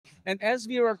And as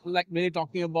we are like really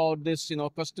talking about this,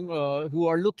 customer who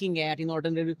are looking at,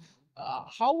 alternative,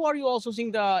 how are you also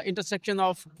seeing the intersection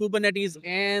of Kubernetes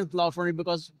and Cloud Foundry?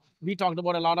 Because we talked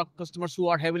about a lot of customers who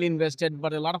are heavily invested,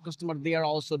 but a lot of customers, they are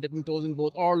also dipping toes in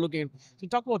both or looking. So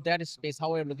talk about that space.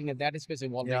 How are you looking at that space Yeah.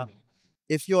 evolving?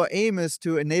 If your aim is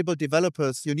to enable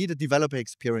developers, you need a developer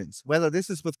experience. Whether this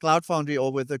is with Cloud Foundry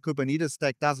or with the Kubernetes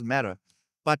stack doesn't matter.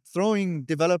 But throwing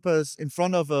developers in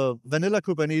front of a vanilla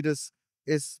Kubernetes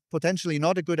is potentially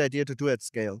not a good idea to do at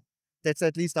scale. That's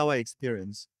at least our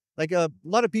experience. Like a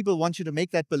lot of people want you to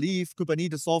make that belief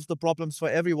Kubernetes solves the problems for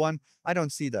everyone. I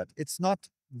don't see that. It's not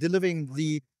delivering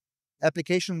the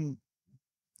application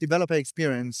developer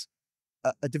experience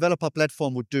a developer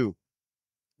platform would do.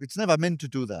 It's never meant to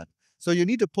do that. So you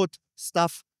need to put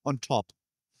stuff on top.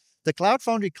 The Cloud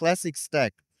Foundry Classic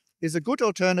stack is a good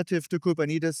alternative to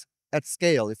Kubernetes at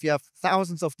scale if you have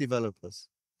thousands of developers.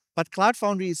 But Cloud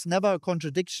Foundry is never a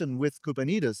contradiction with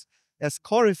Kubernetes, as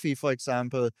Korifi, for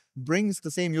example, brings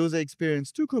the same user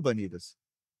experience to Kubernetes.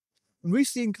 And we've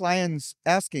seen clients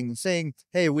asking, saying,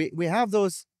 hey, we have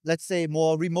those, let's say,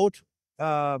 more remote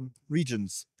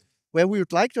regions where we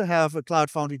would like to have a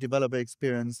Cloud Foundry developer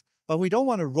experience, but we don't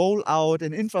want to roll out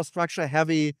an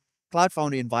infrastructure-heavy Cloud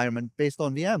Foundry environment based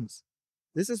on VMs.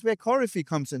 This is where Korifi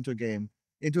comes into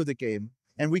the game,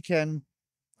 and we can,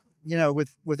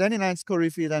 with anynines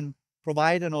Korifi, then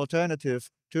provide an alternative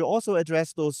to also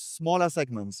address those smaller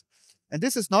segments. And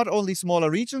this is not only smaller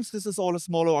regions; this is all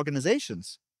smaller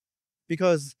organizations,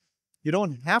 because you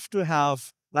don't have to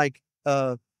have like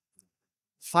a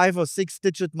 5 or 6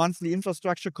 digit monthly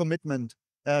infrastructure commitment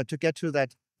to get to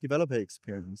that developer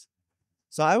experience.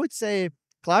 So I would say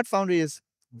Cloud Foundry is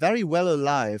very well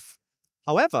alive.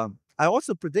 However, I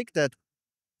also predict that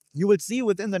you will see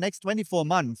within the next 24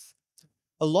 months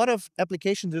a lot of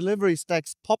application delivery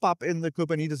stacks pop up in the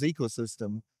Kubernetes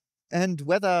ecosystem. And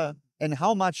whether and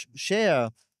how much share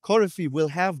Korifi will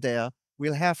have there,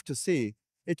 we'll have to see.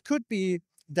 It could be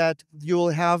that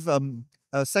you'll have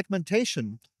a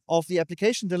segmentation of the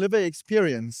application delivery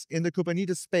experience in the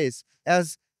Kubernetes space,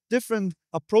 as different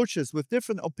approaches with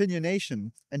different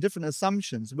opinionation and different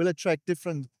assumptions will attract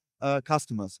different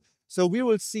customers. So we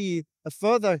will see a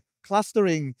further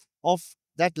clustering of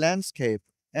that landscape,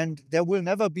 and there will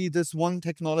never be this one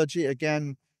technology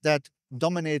again that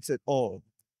dominates it all.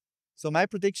 So my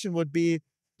prediction would be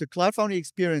the Cloud Foundry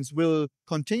experience will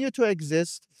continue to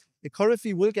exist.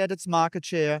 Korifi will get its market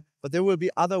share, but there will be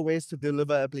other ways to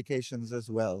deliver applications as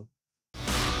well.